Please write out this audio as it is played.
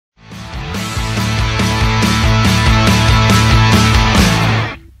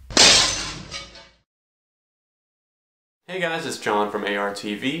Hey guys, it's John from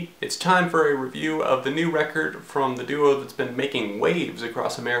ARTV. It's time for a review of the new record from the duo that's been making waves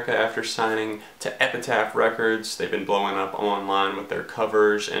across America after signing to Epitaph Records. They've been blowing up online with their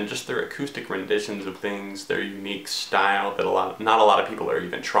covers and just their acoustic renditions of things, their unique style that not a lot of people are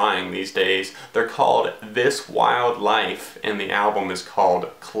even trying these days. They're called This Wild Life, and the album is called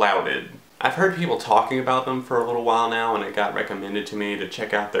Clouded. I've heard people talking about them for a little while now, and it got recommended to me to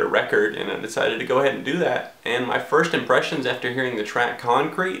check out their record, and I decided to go ahead and do that. And my first impressions after hearing the track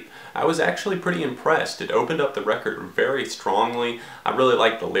Concrete, I was actually pretty impressed. It opened up the record very strongly. I really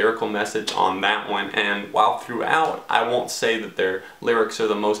liked the lyrical message on that one, and while throughout I won't say that their lyrics are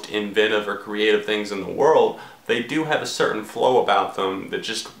the most inventive or creative things in the world, they do have a certain flow about them that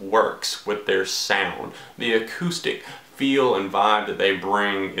just works with their sound. The acoustic feel and vibe that they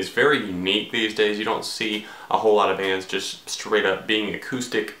bring is very unique these days. You don't see a whole lot of bands just straight up being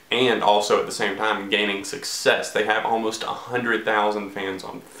acoustic and also at the same time gaining success. They have almost 100,000 fans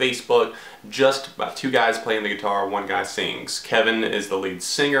on Facebook. Just about two guys playing the guitar, one guy sings. Kevin is the lead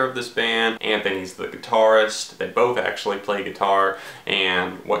singer of this band, Anthony's the guitarist. They both actually play guitar,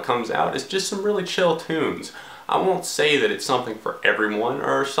 and what comes out is just some really chill tunes. I won't say that it's something for everyone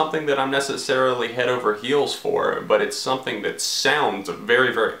or something that I'm necessarily head over heels for, but it's something that sounds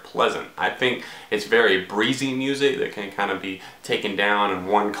very, very pleasant. I think it's very breezy music that can kind of be taken down in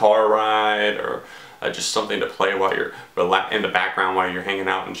one car ride, or just something to play while you're in the background while you're hanging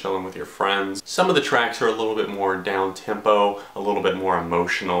out and chilling with your friends. Some of the tracks are a little bit more down-tempo, a little bit more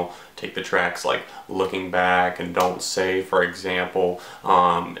emotional. Take the tracks like Looking Back and Don't Say, for example.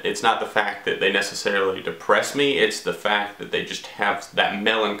 It's not the fact that they necessarily depress me, it's the fact that they just have that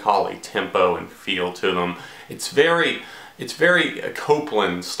melancholy tempo and feel to them. It's very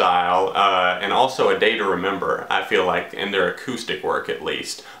Copeland style, and also A Day to Remember, I feel like, in their acoustic work at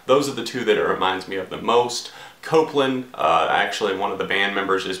least. Those are the two that it reminds me of the most. Copeland, actually one of the band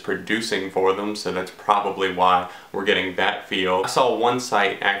members is producing for them, so that's probably why we're getting that feel. I saw one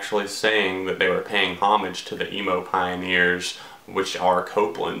site actually saying that they were paying homage to the emo pioneers, which are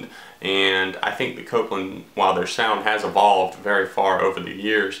Copeland. And I think that Copeland, while their sound has evolved very far over the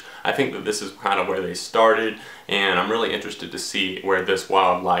years, I think that this is kind of where they started, and I'm really interested to see where This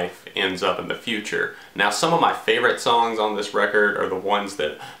Wild Life ends up in the future. Now, some of my favorite songs on this record are the ones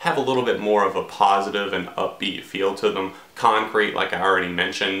that have a little bit more of a positive and upbeat feel to them. Concrete, like I already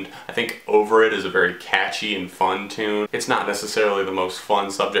mentioned. I think Over It is a very catchy and fun tune. It's not necessarily the most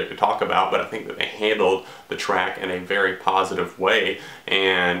fun subject to talk about, but I think that they handled the track in a very positive way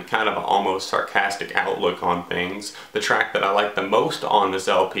and kind of an almost sarcastic outlook on things. The track that I like the most on this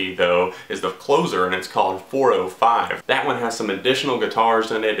LP, though, is the closer, and it's called 405. That one has some additional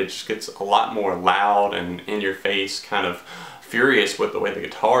guitars in it. It just gets a lot more loud and in your face, kind of furious with the way the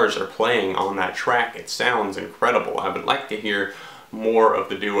guitars are playing on that track. It sounds incredible. I would like to hear more of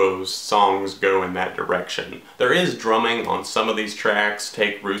the duo's songs go in that direction. There is drumming on some of these tracks.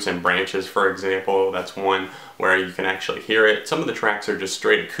 Take Roots and Branches, for example. That's one where you can actually hear it. Some of the tracks are just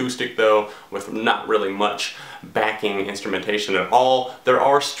straight acoustic, though, with not really much backing instrumentation at all. There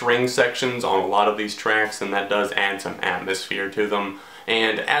are string sections on a lot of these tracks, and that does add some atmosphere to them.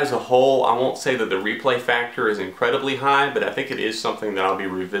 And as a whole, I won't say that the replay factor is incredibly high, but I think it is something that I'll be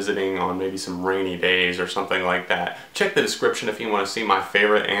revisiting on maybe some rainy days or something like that. Check the description if you want to see my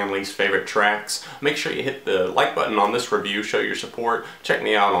favorite and least favorite tracks. Make sure you hit the like button on this review, show your support. Check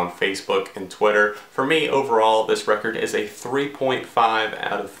me out on Facebook and Twitter. For me, overall, this record is a 3.5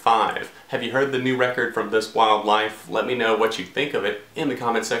 out of 5. Have you heard the new record from This Wild Life? Let me know what you think of it in the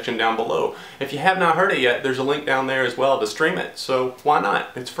comment section down below. If you have not heard it yet, there's a link down there as well to stream it, so why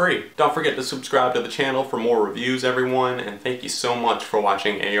not? It's free. Don't forget to subscribe to the channel for more reviews, everyone, and thank you so much for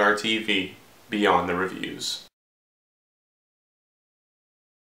watching ARTV Beyond the Reviews.